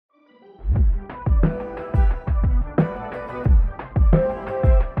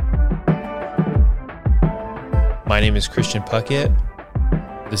My name is Christian Puckett.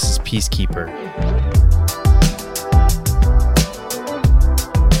 This is Peacekeeper.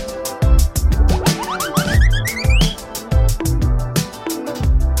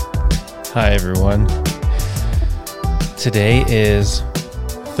 Hi, everyone. Today is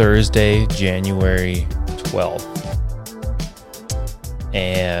Thursday, January 12th.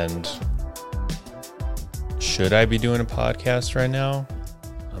 And should I be doing a podcast right now?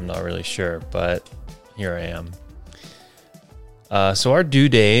 I'm not really sure, but here I am. So our due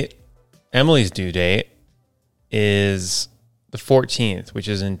date, Emily's due date, is the 14th, which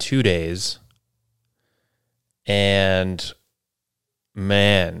is in 2 days. And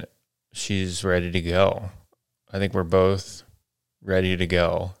man, she's ready to go. I think we're both ready to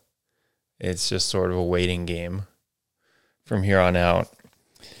go. It's just sort of a waiting game from here on out.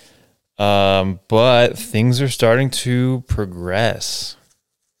 But things are starting to progress.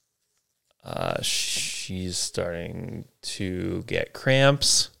 She's starting to get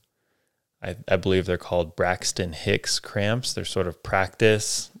cramps. I believe they're called Braxton Hicks cramps. They're sort of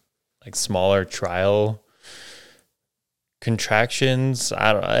practice, like smaller trial contractions.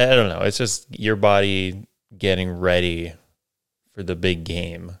 I don't know. It's just your body getting ready for the big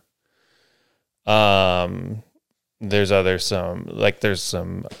game. There's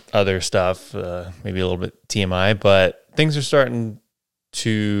some other stuff, maybe a little bit TMI, but things are starting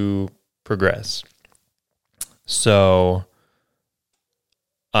to progress. So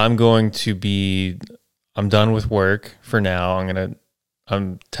I'm done with work for now.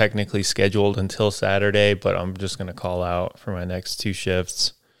 I'm technically scheduled until Saturday, but I'm just going to call out for my next 2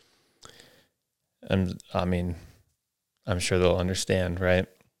 shifts. I'm sure they'll understand, right?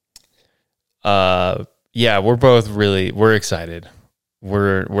 Yeah, we're excited.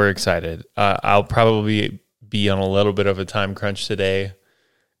 We're excited. I'll probably be on a little bit of a time crunch today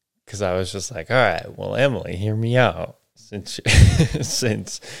because I was just like, all right, well, Emily, hear me out. Since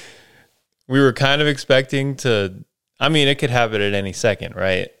we were kind of expecting to, it could happen at any second,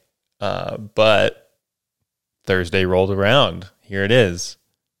 right? But Thursday rolled around. Here it is.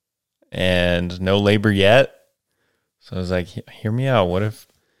 And no labor yet. So I was like, hear me out. What if,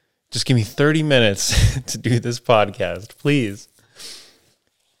 just give me 30 minutes to do this podcast, please.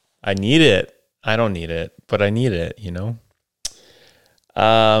 I need it. I don't need it, but I need it, you know?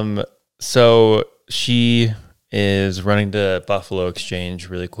 So she is running to Buffalo Exchange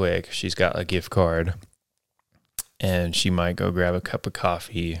really quick. She's got a gift card and she might go grab a cup of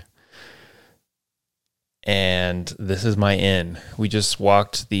coffee. And this is my in. We just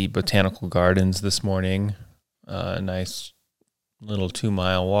walked the botanical gardens this morning. A nice little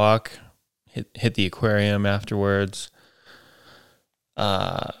 2-mile walk. Hit the aquarium afterwards.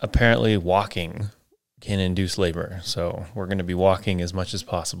 Apparently walking can induce labor, so we're going to be walking as much as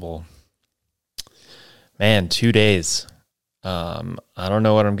possible. Man, 2 days. I don't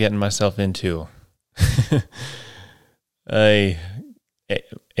know what I'm getting myself into.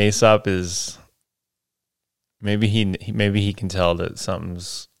 Aesop is maybe he can tell that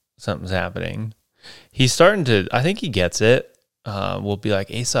something's happening. He's starting to. I think he gets it. We'll be like,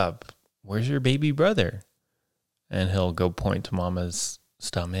 Aesop, where's your baby brother? And he'll go point to Mama's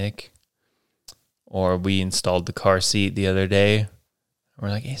stomach. Or we installed the car seat the other day. We're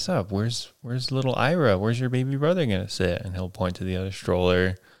like, Aesop, where's little Ira? Where's your baby brother gonna sit? And he'll point to the other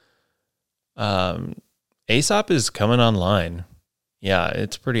stroller. Aesop is coming online. Yeah,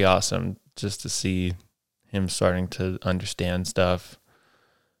 it's pretty awesome just to see him starting to understand stuff.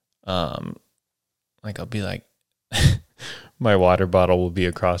 Like I'll be like, my water bottle will be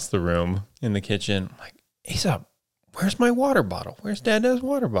across the room in the kitchen. I'm like, Aesop, where's my water bottle? Where's Dada's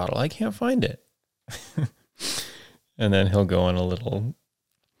water bottle? I can't find it. And then he'll go on a little,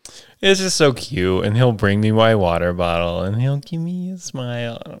 it's just so cute. And he'll bring me my water bottle and he'll give me a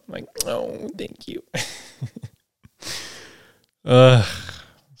smile. And I'm like, oh, thank you.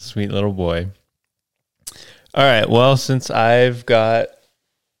 Sweet little boy. All right. Well, since I've got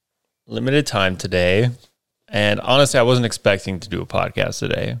limited time today, and honestly, I wasn't expecting to do a podcast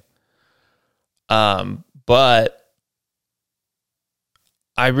today. But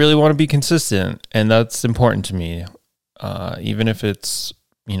I really want to be consistent, and that's important to me, even if it's,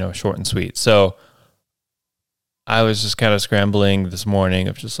 short and sweet. So I was just kind of scrambling this morning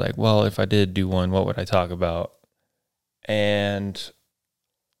of just like, well, if I did do one, what would I talk about? And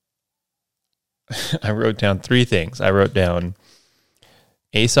I wrote down 3 things. I wrote down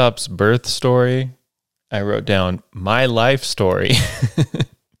Aesop's birth story. I wrote down my life story.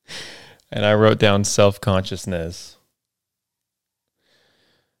 And I wrote down self-consciousness.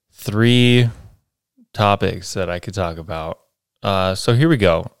 3 topics that I could talk about. So here we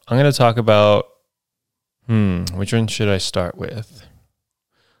go. I'm going to talk about Which one should I start with?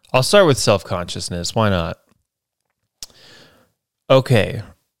 I'll start with self-consciousness. Why not? Okay.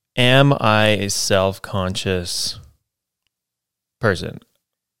 Am I a self-conscious person?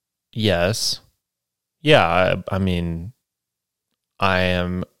 Yes. Yeah, I mean, I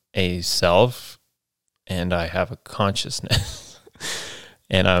am a self and I have a consciousness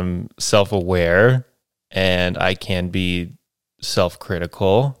and I'm self-aware and I can be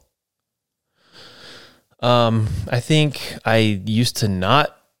self-critical. I think I used to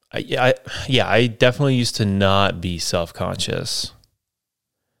not, I definitely used to not be self-conscious.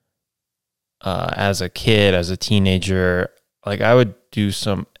 As a kid, as a teenager, like I would do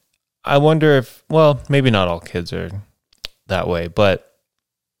some, I wonder if, well, maybe not all kids are that way, but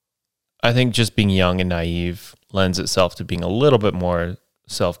I think just being young and naive lends itself to being a little bit more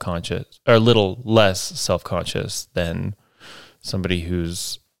self-conscious or a little less self-conscious than somebody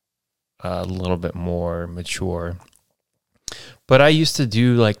who's a little bit more mature. But I used to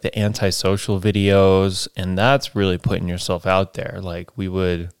do like the antisocial videos, and that's really putting yourself out there. Like we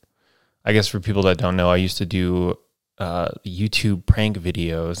would, I guess for people that don't know, I used to do YouTube prank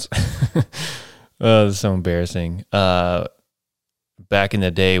videos. Oh, this is so embarrassing. Back in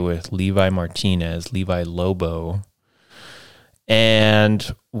the day with Levi Martinez, Levi Lobo.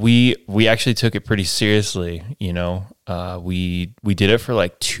 And we actually took it pretty seriously, you know. We did it for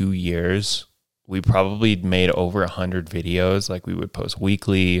like 2 years. We probably made over 100 videos. Like we would post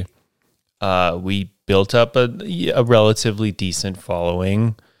weekly. We built up a relatively decent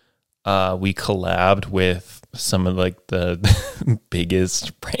following. We collabed with some of like the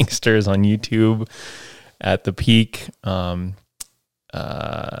biggest pranksters on YouTube at the peak.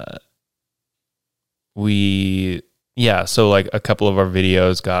 So like a couple of our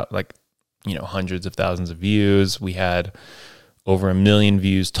videos got like, you know, hundreds of thousands of views. We had over 1 million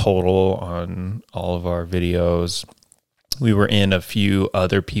views total on all of our videos. We were in a few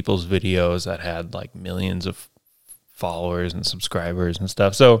other people's videos that had like millions of followers and subscribers and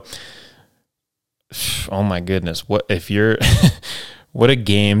stuff. So, oh my goodness, what if you're, what a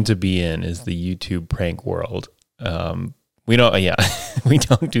game to be in is the YouTube prank world. We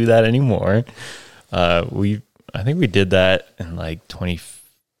don't do that anymore. I think we did that in like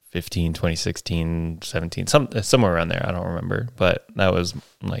 2015, 2016, 17, somewhere around there. I don't remember, but that was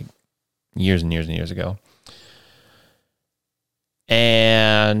like years and years and years ago.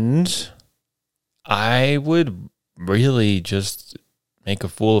 And I would really just make a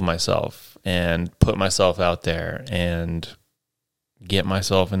fool of myself and put myself out there and get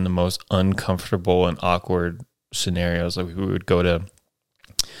myself in the most uncomfortable and awkward scenarios. Like we would go to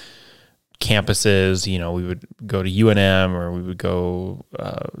campuses, you know, we would go to UNM or we would go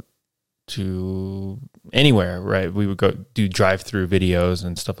to anywhere, right? We would go do drive-through videos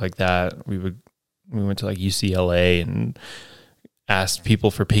and stuff like that. We went to like UCLA and asked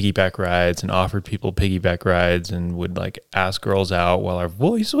people for piggyback rides and offered people piggyback rides and would like ask girls out while our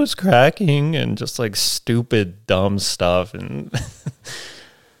voice was cracking and just like stupid, dumb stuff. And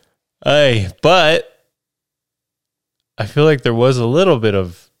but I feel like there was a little bit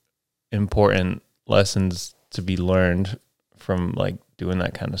of important lessons to be learned from like doing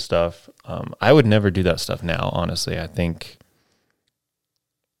that kind of stuff. I would never do that stuff now, honestly. I think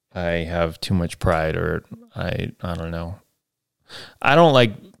I have too much pride, or I don't know. I don't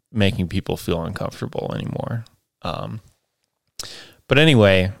like making people feel uncomfortable anymore. But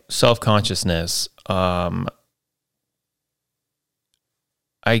anyway, self-consciousness. I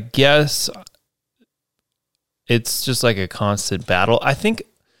guess it's just like a constant battle. I think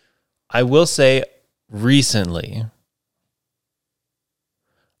I will say recently,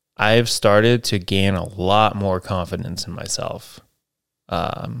 I've started to gain a lot more confidence in myself.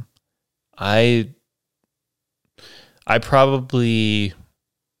 I probably,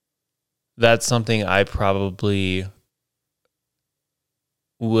 that's something I probably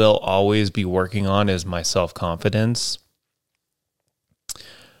will always be working on, is my self-confidence.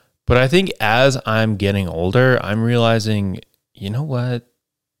 But I think as I'm getting older, I'm realizing, you know what?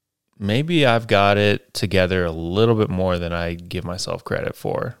 Maybe I've got it together a little bit more than I give myself credit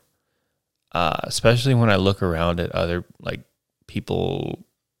for. Especially when I look around at other like people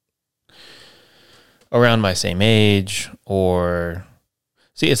around my same age, or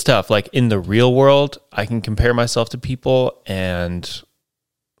see, it's tough. Like in the real world, I can compare myself to people and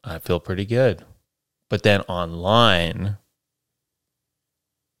I feel pretty good. But then online,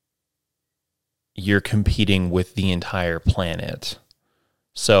 you're competing with the entire planet.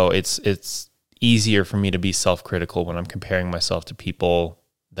 So it's easier for me to be self-critical when I'm comparing myself to people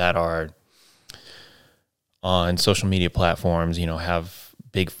that are on social media platforms, you know, have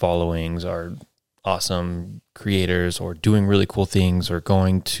big followings, are awesome creators or doing really cool things or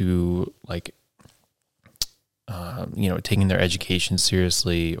going to like, taking their education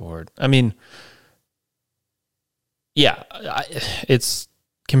seriously, or, I mean, yeah, it's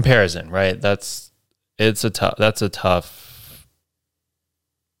comparison, right? That's a tough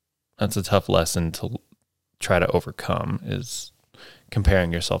lesson to try to overcome, is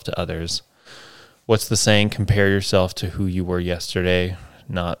comparing yourself to others. What's the saying? Compare yourself to who you were yesterday,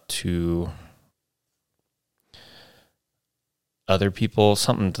 not to other people,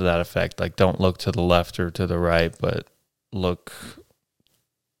 something to that effect. Like, don't look to the left or to the right, but look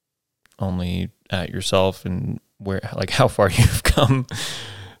only at yourself and like how far you've come.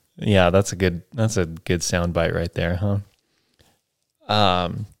 Yeah, that's a good sound bite right there, huh?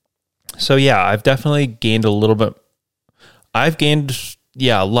 So yeah, I've definitely gained a little bit. I've gained,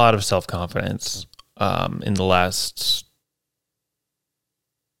 a lot of self-confidence in the last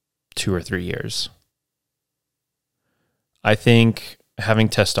 2 or 3 years. I think having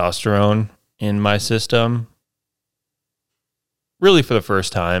testosterone in my system, really for the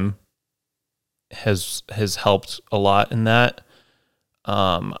first time, has helped a lot in that.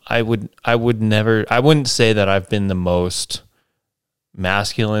 I wouldn't say that I've been the most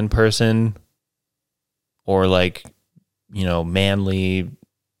masculine person or like, manly,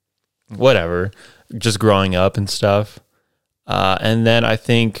 whatever, just growing up and stuff. And then I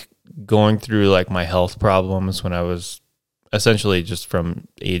think going through like my health problems when I was essentially just from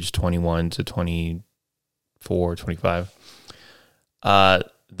age 21 to 24, 25,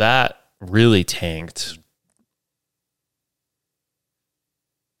 that really tanked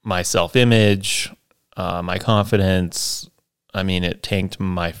my self-image, my confidence. I mean, it tanked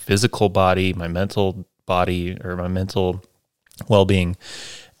my physical body, my mental body, or my mental well-being.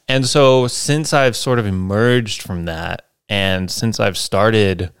 And so since I've sort of emerged from that, and since I've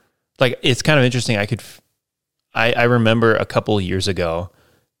started, like, it's kind of interesting. I remember a couple of years ago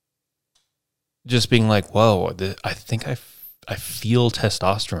just being like, whoa, I think I feel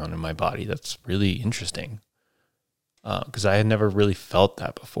testosterone in my body. That's really interesting. Because I had never really felt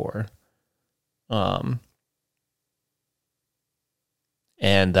that before. And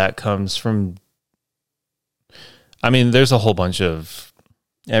that comes from, I mean, there's a whole bunch of,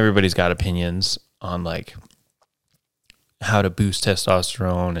 everybody's got opinions on like how to boost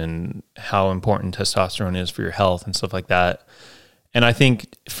testosterone and how important testosterone is for your health and stuff like that. And I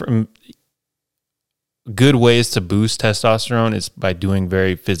think from good ways to boost testosterone is by doing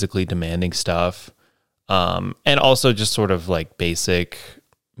very physically demanding stuff. And also just sort of like basic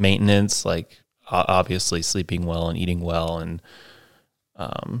maintenance, like obviously sleeping well and eating well and,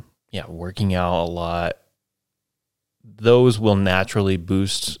 working out a lot. Those will naturally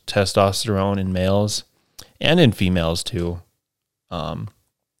boost testosterone in males and in females too. But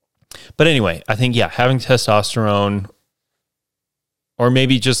anyway, I think, having testosterone, or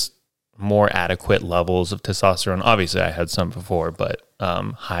maybe just more adequate levels of testosterone. Obviously I had some before, but,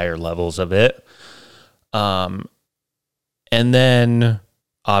 higher levels of it. And then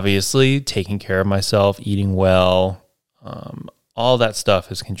obviously taking care of myself, eating well, all that stuff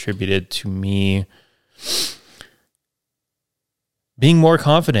has contributed to me being more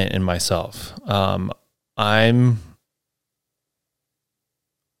confident in myself. I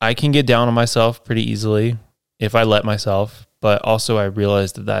can get down on myself pretty easily if I let myself, but also I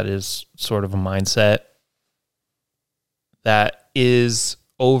realized that is sort of a mindset that is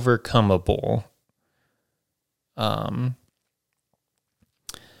overcomable.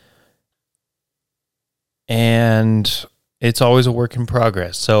 And it's always a work in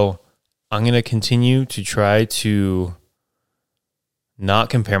progress. So I'm going to continue to try to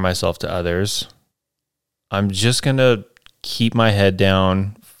not compare myself to others. I'm just going to keep my head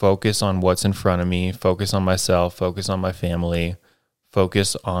down, focus on what's in front of me, focus on myself, focus on my family,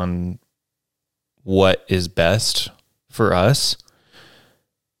 focus on what is best for us.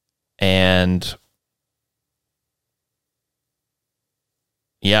 And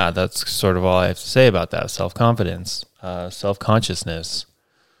that's sort of all I have to say about that. Self-confidence, self-consciousness.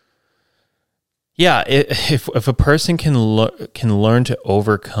 If a person can learn to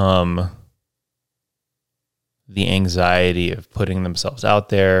overcome the anxiety of putting themselves out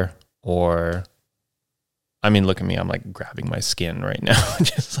there, or, I mean, look at me, I'm like grabbing my skin right now,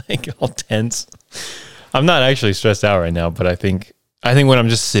 just like all tense. I'm not actually stressed out right now, but I think when I'm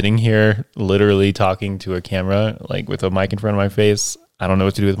just sitting here, literally talking to a camera, like with a mic in front of my face, I don't know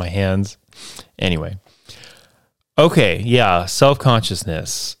what to do with my hands. Anyway. Okay. Yeah.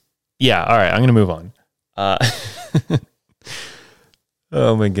 Self-consciousness. Yeah. All right. I'm going to move on.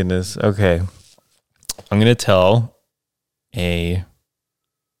 Oh my goodness. Okay. I'm going to tell a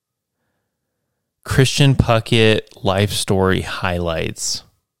Christian Puckett life story highlights.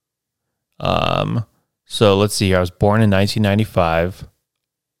 So let's see here. I was born in 1995.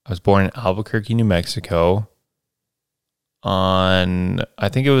 I was born in Albuquerque, New Mexico. I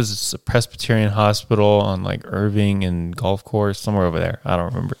think it was a Presbyterian hospital on like Irving and Golf Course, somewhere over there. I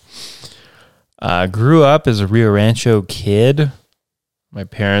don't remember. Grew up as a Rio Rancho kid. My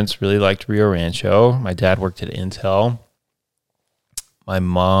parents really liked Rio Rancho. My dad worked at Intel. My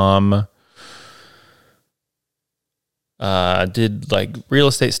mom did like real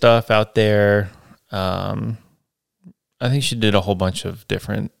estate stuff out there. I think she did a whole bunch of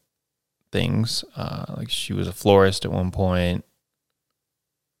different things. Like she was a florist at one point.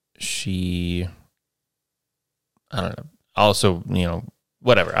 I don't know. Also,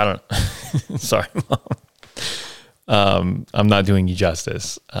 whatever. I don't know. Sorry, Mom. I'm not doing you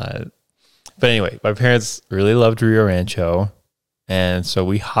justice. But anyway, my parents really loved Rio Rancho. And so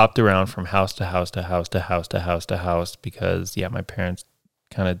we hopped around from house to house to house to house to house to house because, my parents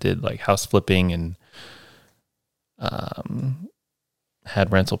kind of did like house flipping and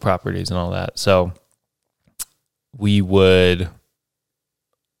had rental properties and all that. So we would,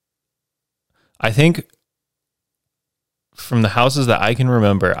 I think from the houses that I can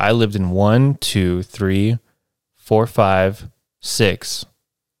remember, I lived in 1, 2, 3, 4, 5, 6,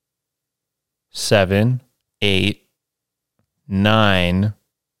 7, 8, 9.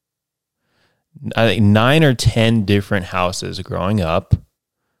 I think 9 or 10 different houses growing up.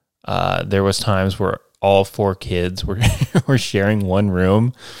 There was times where all 4 kids were sharing one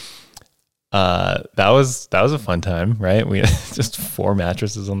room. That was a fun time, right? We had just 4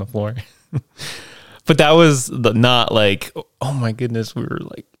 mattresses on the floor. But that was not like, oh my goodness, we were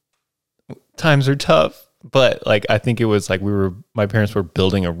like, times are tough. But like, I think it was like my parents were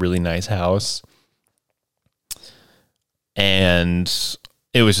building a really nice house. And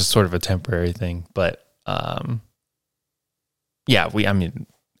it was just sort of a temporary thing. But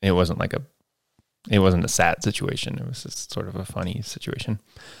it wasn't a sad situation. It was just sort of a funny situation.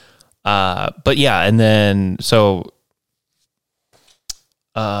 But yeah, and then so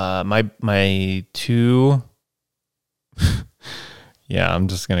my 2 yeah, I'm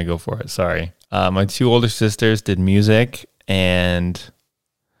just gonna go for it. Sorry. My 2 older sisters did music, and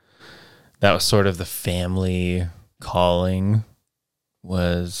that was sort of the family calling,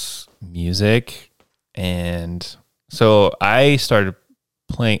 was music. And so I started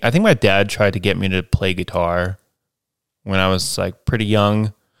playing. I think my dad tried to get me to play guitar when I was like pretty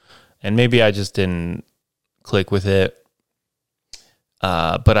young, and maybe I just didn't click with it.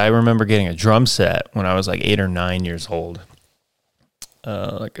 But I remember getting a drum set when I was like 8 or 9 years old.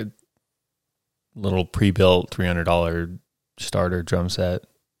 Like a little pre-built $300 starter drum set.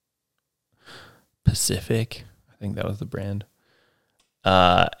 Pacific, I think that was the brand.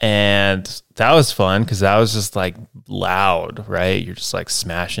 And that was fun because that was just like loud, right? You're just like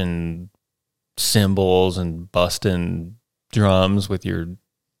smashing cymbals and busting drums with your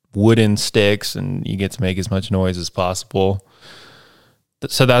wooden sticks, and you get to make as much noise as possible.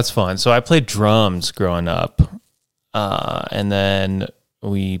 So that's fun. So I played drums growing up. And then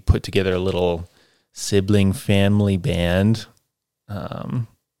we put together a little sibling family band.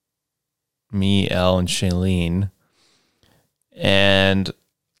 Me, Elle, and Shailene. And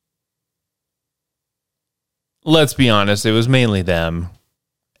let's be honest, it was mainly them.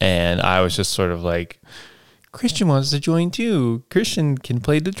 And I was just sort of like, Christian wants to join too. Christian can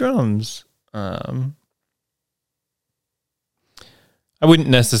play the drums. I wouldn't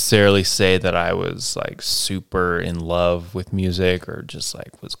necessarily say that I was like super in love with music or just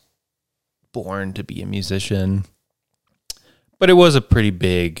like was born to be a musician. But it was a pretty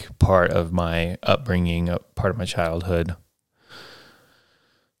big part of my upbringing, a part of my childhood.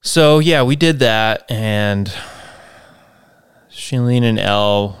 So yeah, we did that, and Shailene and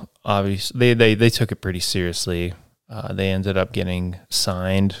Elle, obviously, they took it pretty seriously. They ended up getting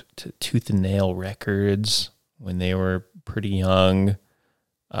signed to Tooth and Nail Records when they were pretty young.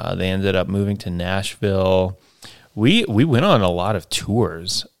 They ended up moving to Nashville. We went on a lot of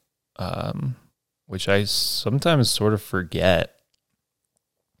tours, which I sometimes sort of forget.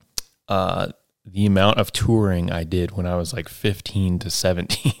 The amount of touring I did when I was like 15 to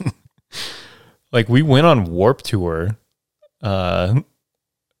 17. Like we went on Warped Tour in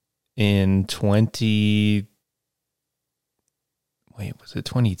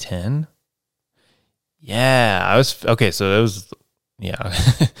 2010? Yeah, so it was, yeah.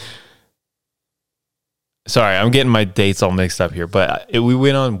 Sorry, I'm getting my dates all mixed up here, but we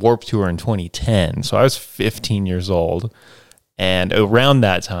went on Warped Tour in 2010, so I was 15 years old. And around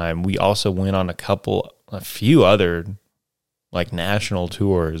that time, we also went on a few other like national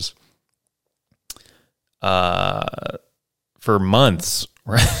tours. for months,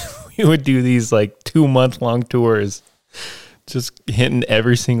 right? We would do these like 2-month long tours, just hitting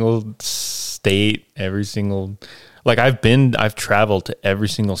every single state, I've traveled to every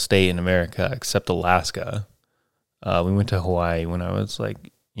single state in America except Alaska. We went to Hawaii when I was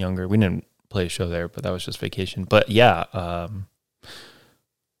like younger. We didn't play a show there, but that was just vacation. But yeah,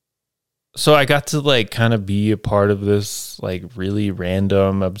 so I got to like kind of be a part of this like really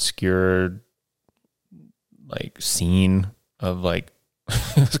random, obscure like scene of like,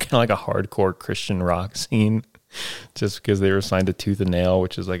 it was kind of like a hardcore Christian rock scene just because they were signed to Tooth and Nail,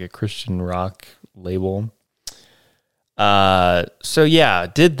 which is like a Christian rock label. So yeah,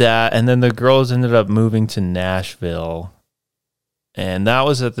 did that. And then the girls ended up moving to Nashville. And that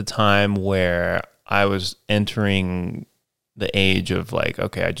was at the time where I was entering the age of like,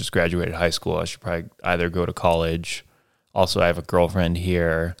 okay, I just graduated high school. I should probably either go to college. Also, I have a girlfriend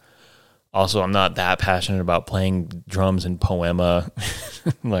here. Also, I'm not that passionate about playing drums in Poema.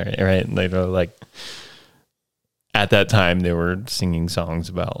 Right? Like at that time they were singing songs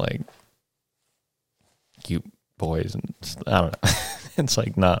about like cute boys and I don't know. It's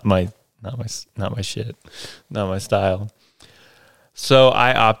like not my shit, not my style. So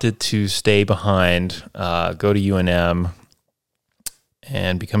I opted to stay behind, go to UNM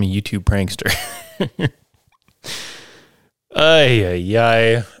and become a YouTube prankster.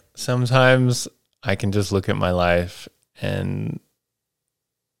 Ay. Sometimes I can just look at my life and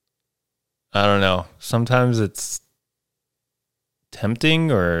I don't know. Sometimes it's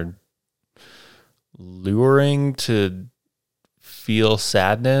tempting or luring to feel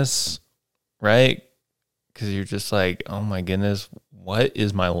sadness, right? Because you're just like, oh my goodness, what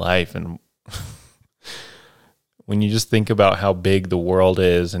is my life? And when you just think about how big the world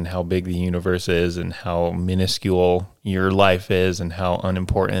is and how big the universe is and how minuscule your life is and how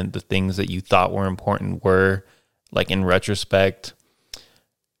unimportant the things that you thought were important were, like in retrospect,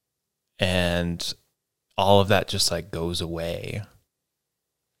 and all of that just like goes away.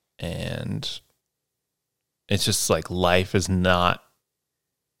 And it's just like life is not,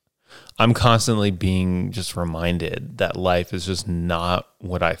 I'm constantly being just reminded that life is just not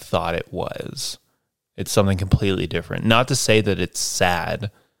what I thought it was. It's something completely different. Not to say that it's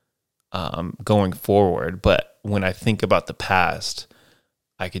sad going forward, but when I think about the past,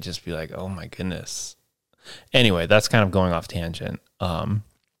 I could just be like, oh my goodness. Anyway, that's kind of going off tangent.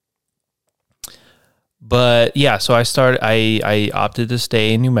 But yeah, so I opted to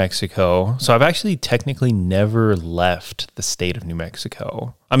stay in New Mexico. So I've actually technically never left the state of New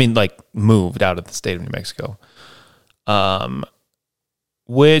Mexico. I mean, like moved out of the state of New Mexico.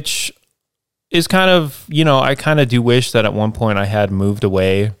 Which is kind of, I kind of do wish that at one point I had moved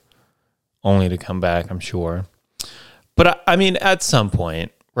away only to come back, I'm sure. But I mean, at some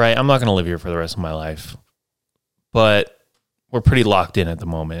point, right? I'm not going to live here for the rest of my life. But we're pretty locked in at the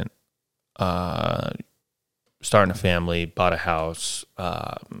moment. Starting a family, bought a house.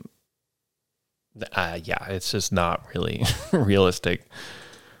 Yeah, it's just not really realistic.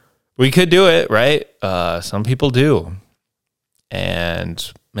 We could do it, right? Some people do.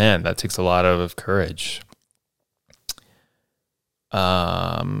 And man, that takes a lot of courage.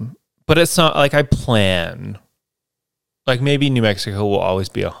 But it's not like I plan. Like maybe New Mexico will always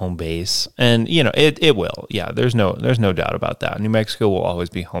be a home base. And it will. Yeah, there's no doubt about that. New Mexico will always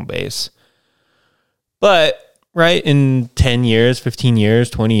be home base. But right, in 10 years, 15 years,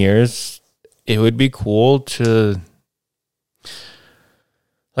 20 years, it would be cool to,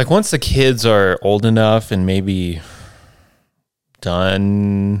 like, once the kids are old enough and maybe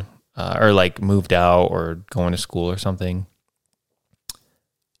done or like moved out or going to school or something,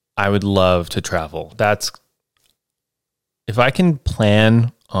 I would love to travel. If I can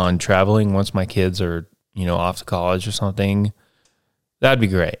plan on traveling once my kids are, off to college or something, that'd be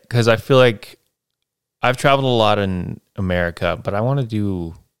great. Because I feel like I've traveled a lot in America, but I want to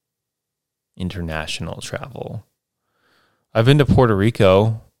do international travel. I've been to Puerto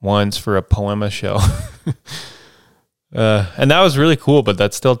Rico once for a Poema show. And that was really cool, but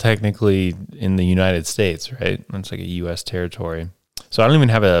that's still technically in the United States, right? It's like a U.S. territory. So I don't even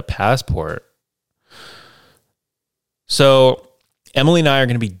have a passport. So Emily and I are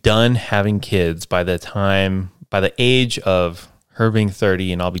going to be done having kids by the age of her being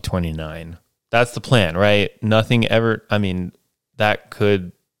 30 and I'll be 29. That's the plan, right? Nothing ever, that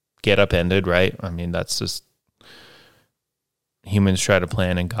could get upended, right? That's just humans try to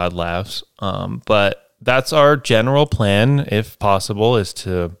plan and God laughs. But that's our general plan, if possible, is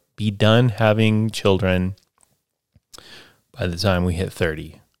to be done having children by the time we hit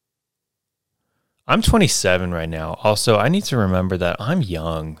 30. I'm 27 right now. Also, I need to remember that I'm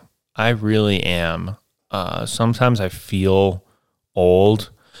young. I really am. Sometimes I feel old,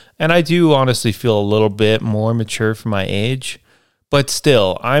 and I do honestly feel a little bit more mature for my age, but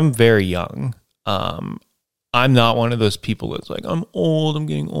still, I'm very young. I'm not one of those people that's like, I'm old, I'm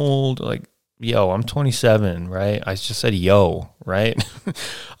getting old. Like, yo, I'm 27, right? I just said yo, right?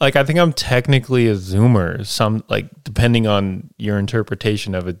 Like, I think I'm technically a Zoomer, depending on your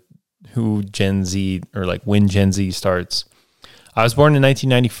interpretation of it, who Gen Z, or like when Gen Z starts. I was born in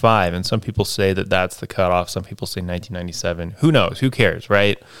 1995, and some people say that that's the cutoff. Some people say 1997. Who knows? Who cares,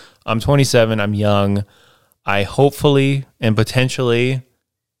 right? I'm 27. I'm young. I hopefully and potentially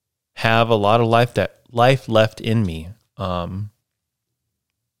have a lot of life left in me.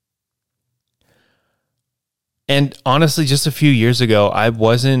 And honestly, just a few years ago, I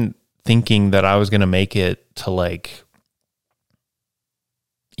wasn't thinking that I was going to make it to like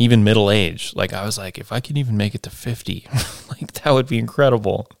even middle age. Like, I was like, if I could even make it to 50, like that would be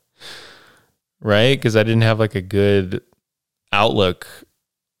incredible. Right? Because I didn't have like a good outlook.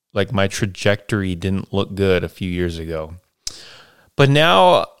 Like, my trajectory didn't look good a few years ago. But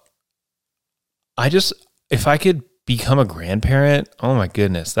now if I could become a grandparent, oh my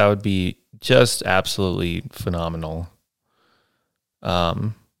goodness, that would be just absolutely phenomenal.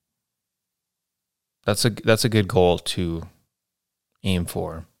 That's a good goal to aim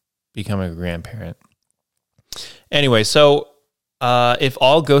for, becoming a grandparent. Anyway, so if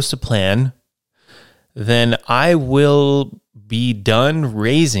all goes to plan, then I will be done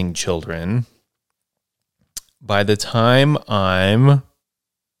raising children by the time I'm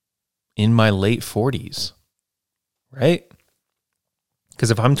in my late 40s, right? Because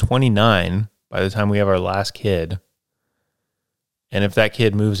if I'm 29 by the time we have our last kid, and if that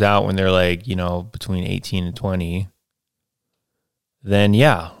kid moves out when they're like, between 18 and 20, then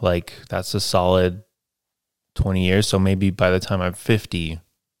yeah, like that's a solid 20 years. So maybe by the time I'm 50,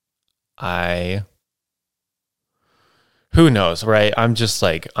 who knows, right? I'm just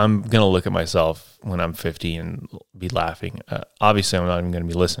like, I'm going to look at myself when I'm 50 and be laughing. Obviously, I'm not even going to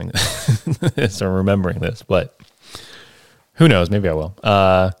be listening to this or remembering this, but who knows? Maybe I will.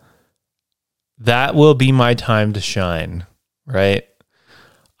 That will be my time to shine, right?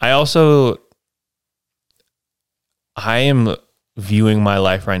 I am viewing my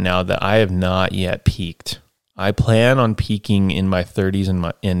life right now that I have not yet peaked. I plan on peaking in my 30s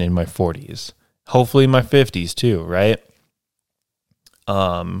and in my 40s. Hopefully my 50s too, right?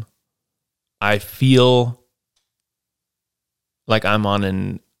 I feel like I'm on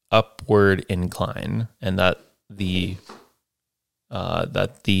an upward incline, and that the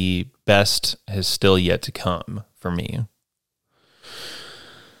best has still yet to come for me.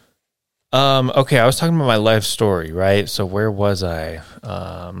 Okay, I was talking about my life story, right? So where was I?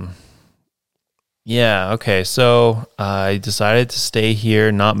 Yeah, okay. So I decided to stay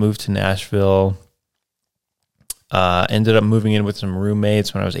here, not move to Nashville. Ended up moving in with some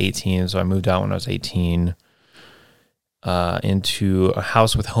roommates when I was 18. So I moved out when I was 18 into a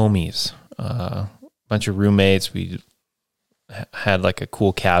house with homies. Bunch of roommates. We had like a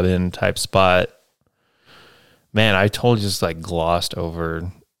cool cabin type spot. Man, I totally just like glossed over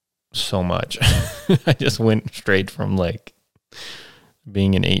so much. I just went straight from like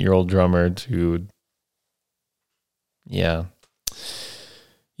being an 8-year-old drummer to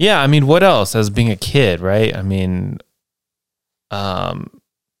yeah, I mean, what else as being a kid, right? I mean,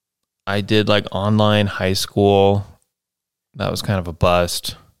 I did like online high school. That was kind of a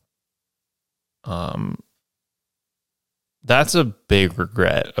bust. That's a big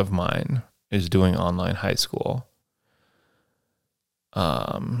regret of mine, is doing online high school.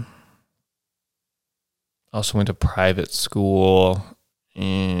 I also went to private school.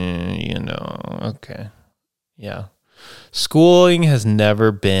 Okay. Yeah. Schooling have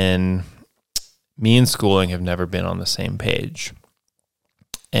never been on the same page.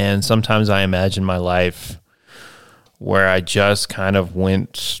 And sometimes I imagine my life where I just kind of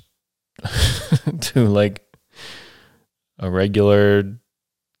went to like a regular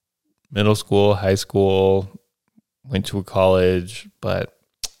middle school, high school, went to a college, but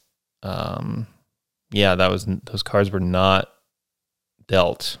those cards were not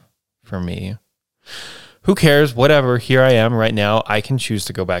dealt for me. Who cares? Whatever. Here I am right now. I can choose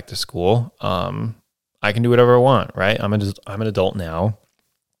to go back to school. I can do whatever I want, right? I'm an adult now.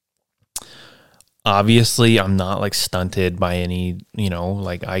 Obviously, I'm not like stunted by any,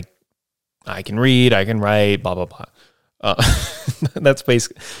 like I can read, I can write, blah, blah, blah. That's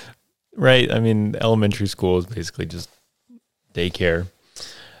basically, right? I mean, elementary school is basically just daycare.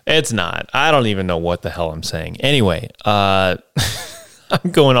 It's not. I don't even know what the hell I'm saying. Anyway, I'm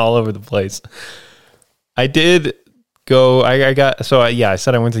going all over the place. I did go. I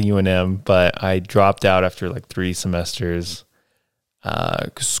said I went to UNM, but I dropped out after like 3 semesters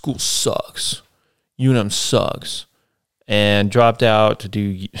because school sucks. UNM sucks, and dropped out to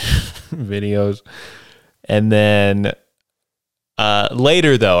do videos. And then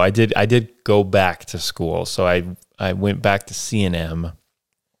later, though, I did go back to school. So I went back to CNM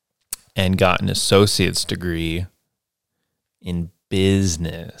and got an associate's degree in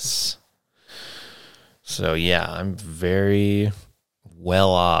business. So yeah, I'm very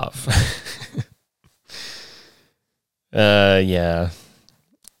well off. Yeah.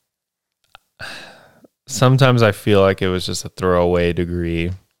 Sometimes I feel like it was just a throwaway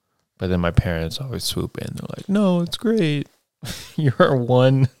degree, but then my parents always swoop in. They're like, "No, it's great. You're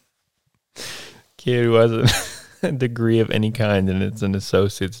one kid who has a degree of any kind, and it's an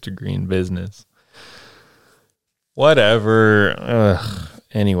associate's degree in business." Whatever.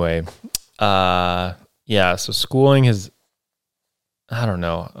 Anyway, yeah. So schooling is, I don't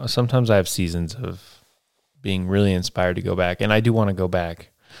know. Sometimes I have seasons of being really inspired to go back, and I do want to go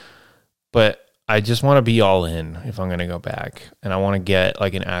back, but I just want to be all in if I'm going to go back, and I want to get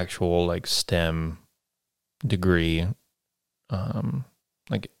like an actual like STEM degree. New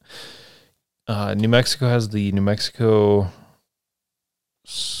Mexico has the New Mexico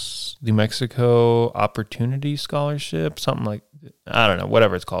Opportunity Scholarship, something like, I don't know,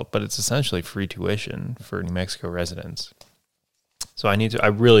 whatever it's called, but it's essentially free tuition for New Mexico residents. So I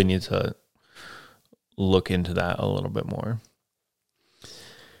really need to look into that a little bit more.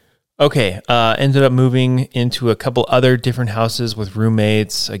 Okay, ended up moving into a couple other different houses with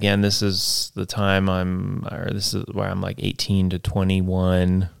roommates. Again, this is where I'm like 18 to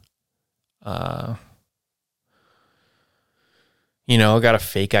 21. I got a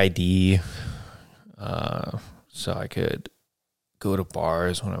fake ID, so I could go to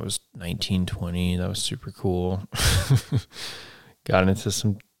bars when I was 19, 20. That was super cool. Got into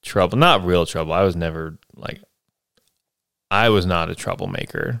some trouble, not real trouble. I was not a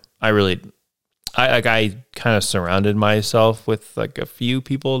troublemaker. I kind of surrounded myself with like a few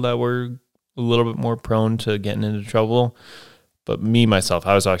people that were a little bit more prone to getting into trouble. But myself,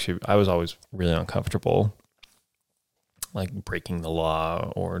 I was always really uncomfortable, like breaking the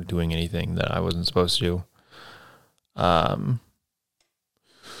law or doing anything that I wasn't supposed to. And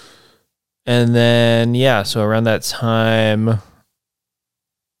then, yeah, so around that time,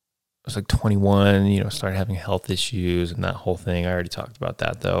 I was like 21, started having health issues and that whole thing. I already talked about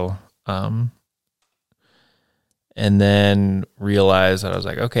that though. And then realized that I was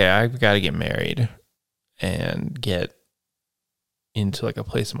like, okay, I've got to get married and get into like a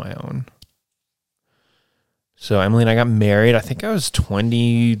place of my own. So Emily and I got married. I think I was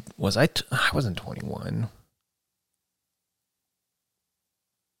 20. I wasn't 21.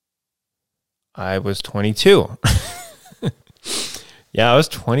 I was 22. Yeah, I was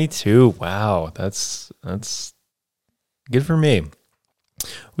 22. Wow, that's good for me.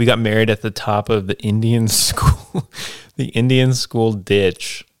 We got married at the top of the Indian school, the Indian school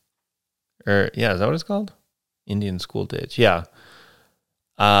ditch. Is that what it's called? Indian school ditch. Yeah.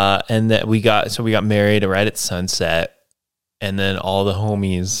 And that we got married right at sunset, and then all the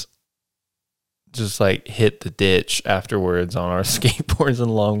homies just like hit the ditch afterwards on our skateboards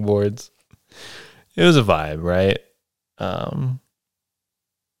and longboards. It was a vibe, right?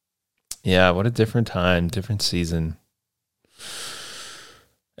 Yeah, what a different time, different season.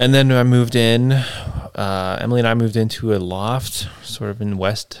 And then I moved in. Emily and I moved into a loft, sort of in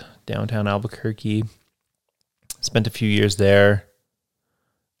West downtown Albuquerque. Spent a few years there.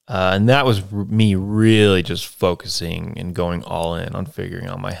 And that was me really just focusing and going all in on figuring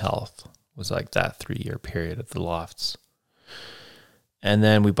out my health. It was like that 3-year period at the lofts. And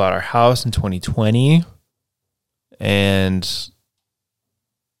then we bought our house in 2020. And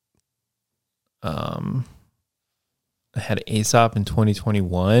I had ASOP in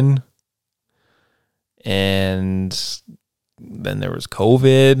 2021. And then there was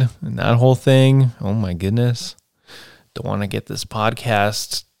COVID and that whole thing. Oh my goodness. Don't want to get this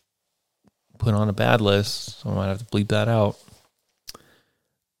podcast put on a bad list, so I might have to bleep that out.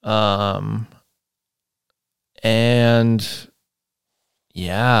 And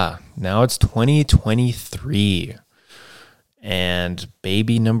yeah, now it's 2023, and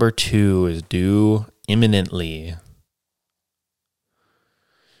baby number 2 is due imminently.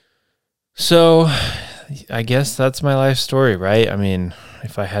 So I guess that's my life story, right? I mean,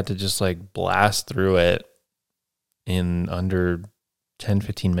 if I had to just like blast through it in under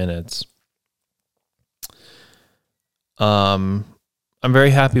 10-15 minutes, I'm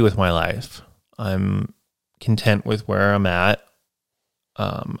very happy with my life. I'm content with where I'm at.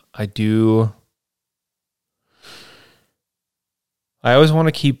 I do I always want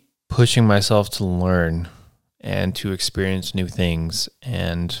to keep pushing myself to learn and to experience new things.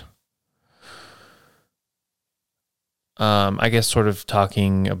 And I guess sort of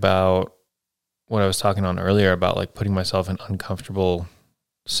talking about what I was talking on earlier about like putting myself in uncomfortable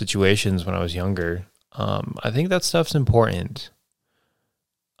situations when I was younger. I think that stuff's important.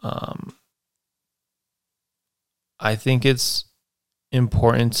 I think it's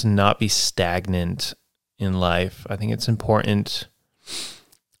important to not be stagnant in life. I think it's important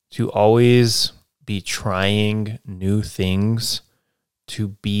to always be trying new things, to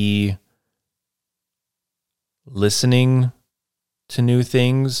be listening to new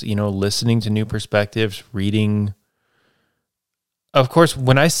things, listening to new perspectives, reading. Of course,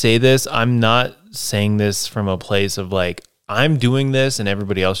 when I say this, I'm not saying this from a place of like, I'm doing this and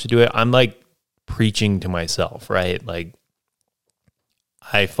everybody else should do it. I'm like preaching to myself, right? Like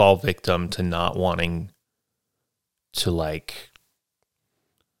I fall victim to not wanting to like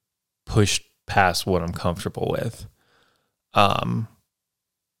push past what I'm comfortable with.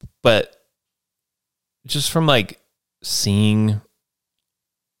 But just from like seeing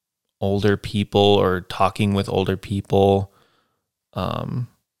older people or talking with older people, I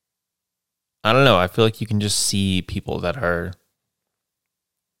don't know. I feel like you can just see people that are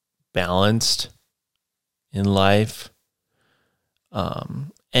balanced in life.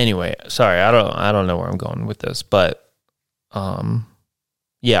 Anyway, sorry, I don't know where I'm going with this, but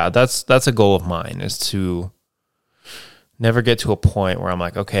yeah, that's a goal of mine, is to never get to a point where I'm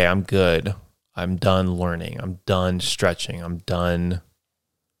like, okay, I'm good. I'm done learning. I'm done stretching. I'm done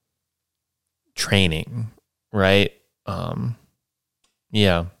training, right?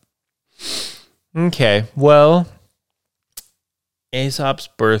 Yeah. Okay, well, Aesop's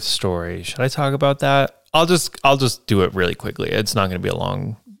birth story. Should I talk about that? I'll just do it really quickly. It's not going to be a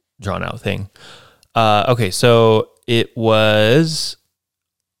long, drawn out thing. Okay, so it was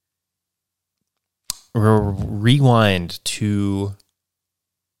rewind to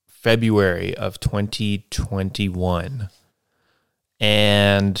February of 2021,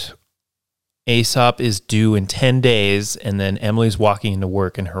 and Aesop is due in 10 days, and then Emily's walking into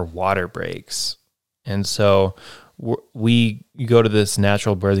work and her water breaks. And so we go to this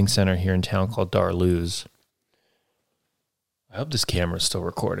natural birthing center here in town called Darluz. I hope this camera's still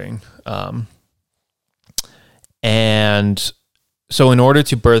recording. And so in order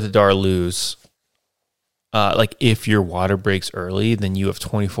to birth at Darluz, like if your water breaks early, then you have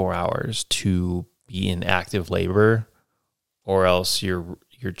 24 hours to be in active labor, or else your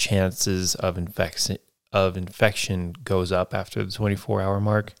chances of infection goes up after the 24-hour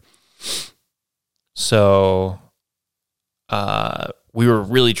mark. So we were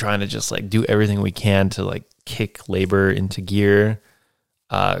really trying to just like do everything we can to like kick labor into gear,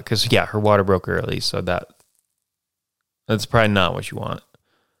 because her water broke early, so that's probably not what you want.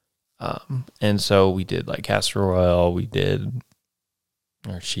 And so we did like castor oil,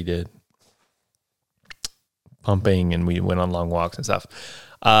 she did pumping, and we went on long walks and stuff.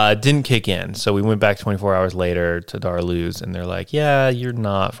 Didn't kick in. So we went back 24 hours later to Darluz, and they're like, yeah, you're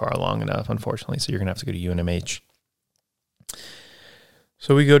not far along enough, unfortunately. So you're going to have to go to UNMH.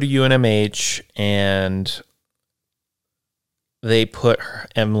 So we go to UNMH, and they put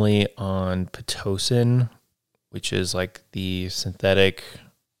Emily on Pitocin, which is like the synthetic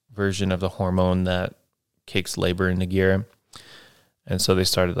version of the hormone that kicks labor into gear. And so they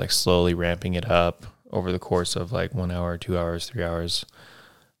started like slowly ramping it up over the course of like 1 hour, 2 hours, 3 hours.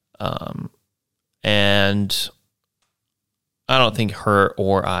 And I don't think her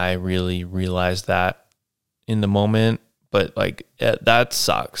or I really realized that in the moment, but like that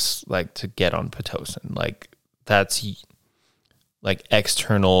sucks, like to get on Pitocin. Like that's like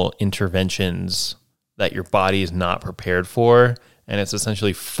external interventions that your body is not prepared for, and it's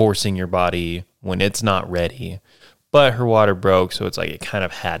essentially forcing your body when it's not ready. But her water broke, so it's like it kind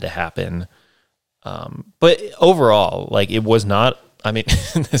of had to happen. But overall, like it was not, I mean,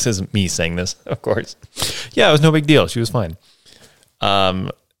 this isn't me saying this, of course. Yeah, it was no big deal. She was fine.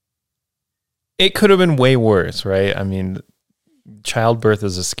 It could have been way worse, right? I mean, childbirth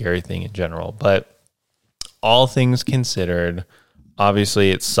is a scary thing in general, but all things considered,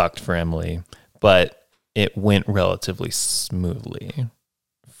 obviously it sucked for Emily, but it went relatively smoothly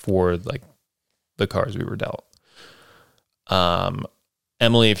for like the cards we were dealt.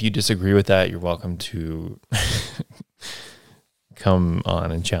 Emily, if you disagree with that, you're welcome to come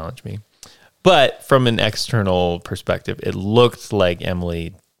on and challenge me. But from an external perspective, it looked like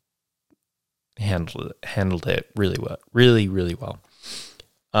Emily handled it really well, really well.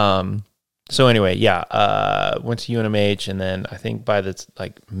 So anyway, went to UNMH, and then I think by the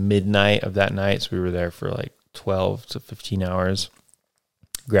like midnight of that night, so we were there for like 12 to 15 hours.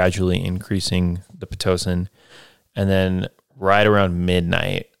 gradually increasing the Pitocin. And then right around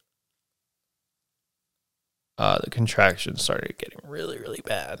midnight, the contractions started getting really, really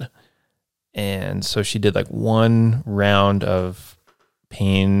bad. And so she did like one round of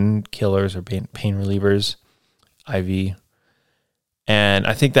painkillers or pain relievers, IV. And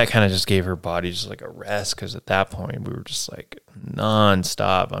I think that kind of just gave her body just like a rest, because at that point we were just like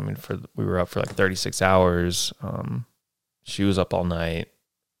nonstop. I mean, we were up for like 36 hours. She was up all night,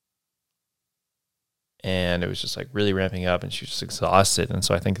 and it was just like really ramping up, and she was just exhausted. And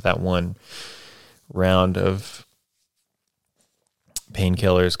so I think that one round of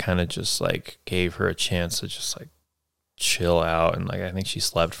painkillers kind of just like gave her a chance to just like chill out. And like, I think she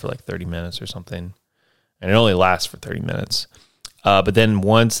slept for like 30 minutes or something, and it only lasts for 30 minutes. But then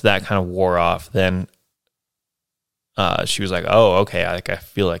once that kind of wore off, then she was like, oh, okay, I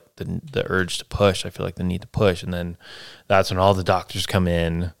feel like the urge to push. I feel like the need to push. And then that's when all the doctors come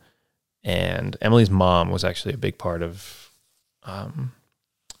in. And Emily's mom was actually a big part of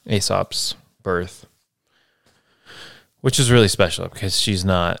Aesop's birth, which is really special because she's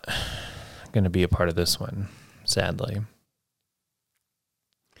not going to be a part of this one, sadly.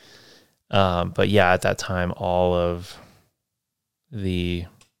 But yeah, at that time, all of the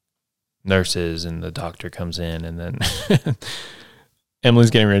nurses and the doctor comes in, and then Emily's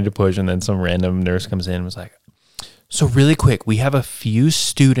getting ready to push, and then some random nurse comes in and was like, so really quick, we have a few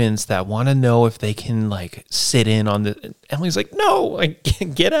students that want to know if they can like sit in on the. Emily's like, no, like,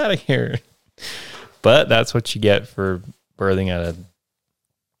 get out of here. But that's what you get for birthing at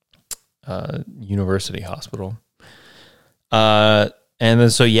a university hospital. And then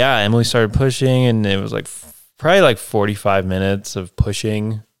so yeah, Emily started pushing, and it was like probably like 45 minutes of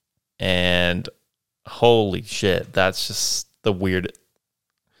pushing, and holy shit, that's just the weird.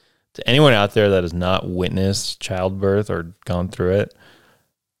 To anyone out there that has not witnessed childbirth or gone through it,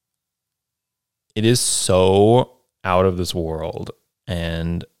 it is so out of this world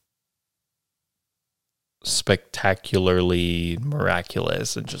and spectacularly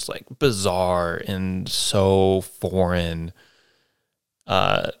miraculous and just like bizarre and so foreign.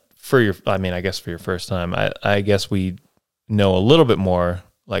 I guess for your first time, I guess we know a little bit more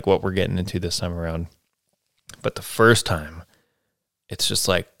like what we're getting into this time around. But the first time, it's just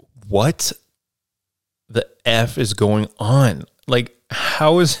like, what the F is going on? Like,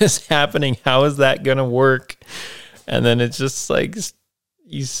 how is this happening? How is that going to work? And then it's just like,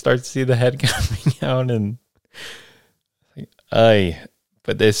 you start to see the head coming out, and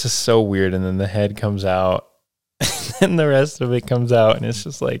but it's just so weird. And then the head comes out, and the rest of it comes out, and it's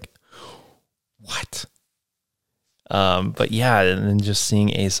just like, what? But yeah, and then just seeing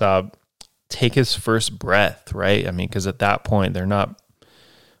Aesop take his first breath, right? I mean, because at that point, they're not,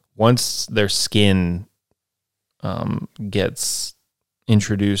 once their skin gets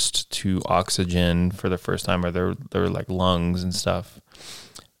introduced to oxygen for the first time, or their like lungs and stuff,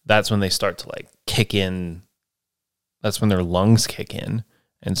 that's when they start to like kick in. That's when their lungs kick in.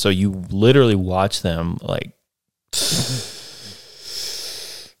 And so you literally watch them like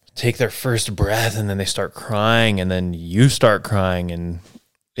take their first breath, and then they start crying, and then you start crying, and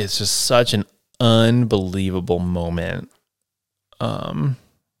it's just such an unbelievable moment.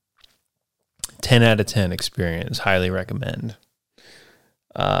 10 out of 10 experience, highly recommend.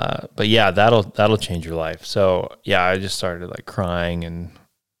 But yeah, that'll change your life. So yeah, I just started like crying, and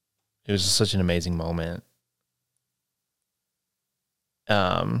it was just such an amazing moment.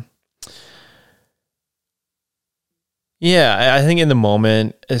 Yeah, I think in the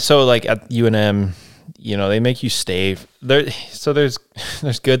moment, so like at UNM, you know, they make you stay there. So there's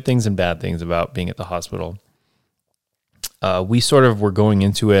good things and bad things about being at the hospital. We sort of were going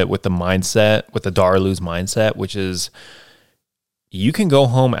into it with the Darluz mindset, which is you can go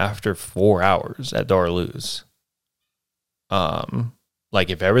home after 4 hours at Darluz. Like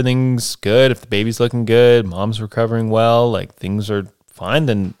if everything's good, if the baby's looking good, mom's recovering well, like things are fine,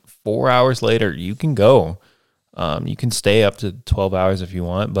 then 4 hours later you can go. You can stay up to 12 hours if you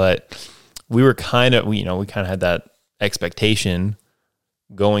want, but we kind of had that expectation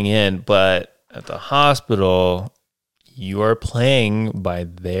going in, but at the hospital, you are playing by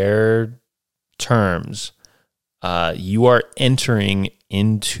their terms. You are entering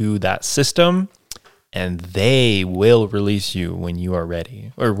into that system, and they will release you when you are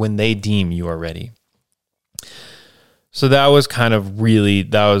ready, or when they deem you are ready. So that was kind of really,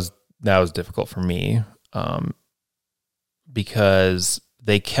 that was difficult for me, because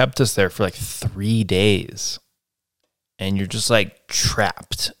they kept us there for like 3 days, and you're just like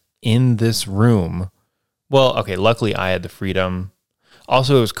trapped in this room. Well, okay, luckily I had the freedom.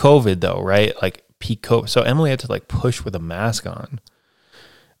 Also, it was COVID though, right? Like peak COVID. So Emily had to like push with a mask on.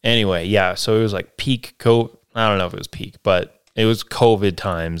 Anyway, yeah, so it was like peak COVID. I don't know if it was peak, but it was COVID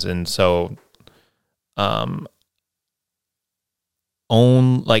times. And so,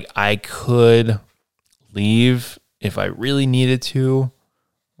 I could leave if I really needed to,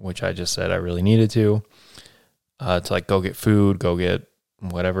 which I just said I really needed to like go get food, go get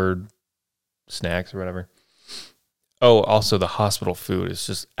whatever, snacks or whatever. Oh, also the hospital food is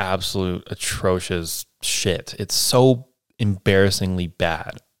just absolute atrocious shit. It's so embarrassingly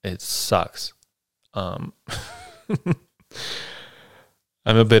bad. It sucks. I'm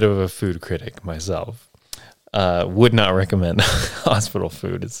a bit of a food critic myself. Would not recommend hospital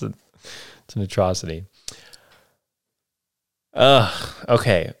food. It's an atrocity.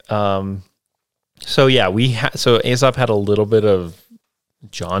 Okay. So yeah, so Aesop had a little bit of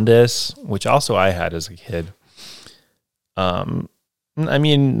jaundice, which also I had as a kid. I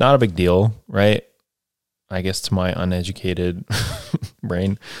mean, not a big deal, right? I guess to my uneducated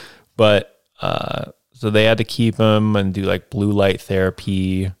brain, but so they had to keep him and do like blue light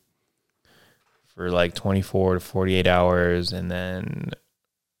therapy for like 24 to 48 hours, and then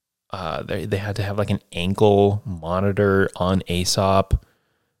they had to have like an ankle monitor on Aesop.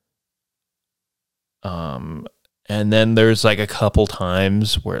 And then there's like a couple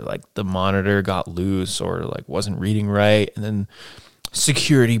times where like the monitor got loose or like wasn't reading right, and then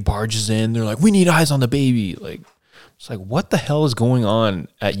security barges in. They're like, "We need eyes on the baby." Like, it's like, what the hell is going on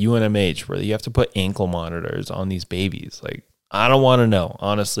at UNMH where you have to put ankle monitors on these babies? Like, I don't want to know.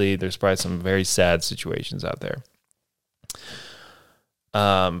 Honestly, there's probably some very sad situations out there.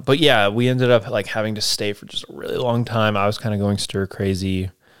 But yeah, we ended up like having to stay for just a really long time. I was kind of going stir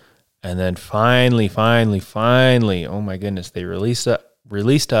crazy. And then finally, oh my goodness, they released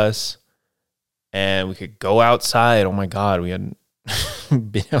us and we could go outside. Oh my God, we hadn't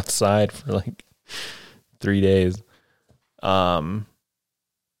been outside for like 3 days. And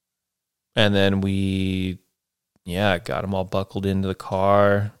then we got them all buckled into the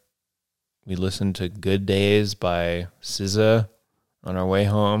car. We listened to Good Days by SZA on our way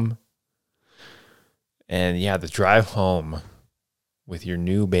home. And yeah, the drive home with your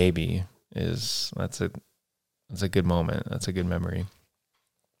new baby that's a good moment. That's a good memory.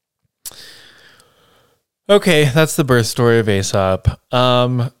 Okay, that's the birth story of Aesop.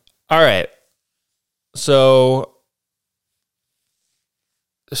 All right. So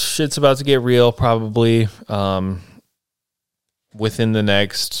shit's about to get real probably within the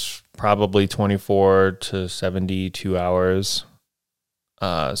next probably 24 to 72 hours.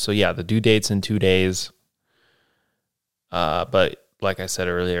 So yeah, the due date's in 2 days. But like I said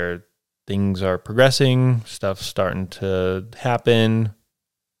earlier, things are progressing, stuff's starting to happen.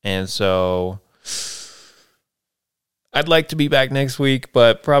 And so I'd like to be back next week,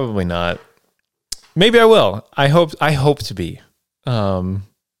 but probably not. Maybe I will. I hope to be. But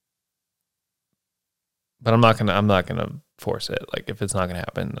I'm not gonna force it. Like, if it's not gonna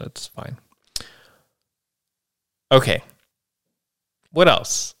happen, that's fine. Okay. What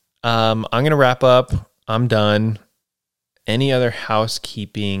else? I'm gonna wrap up. I'm done. Any other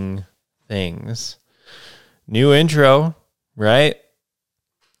housekeeping things? New intro, right?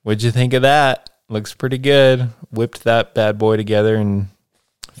 What'd you think of that? Looks pretty good. Whipped that bad boy together in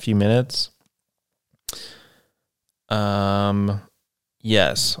a few minutes.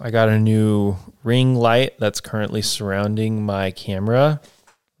 Yes, I got a new ring light that's currently surrounding my camera.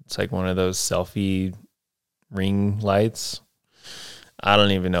 It's like one of those selfie ring lights. I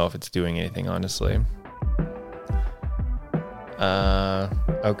don't even know if it's doing anything, honestly.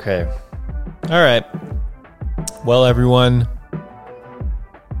 Okay. All right. Well, everyone,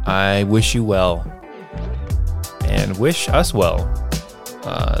 I wish you well and wish us well.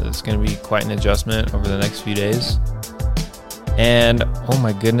 It's going to be quite an adjustment over the next few days. And oh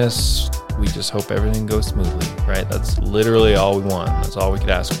my goodness, we just hope everything goes smoothly, right? That's literally all we want. That's all we could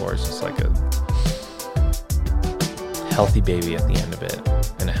ask for. It's just like a healthy baby at the end of it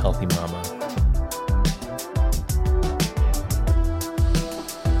and a healthy mama.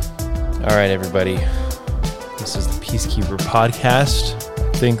 All right, everybody. This is the Peacekeeper Podcast.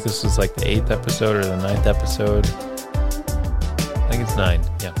 I think this is like the 8th episode or the 9th episode. I think it's 9.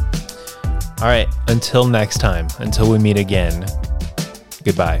 Yeah. All right. Until next time. Until we meet again.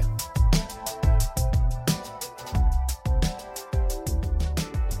 Goodbye.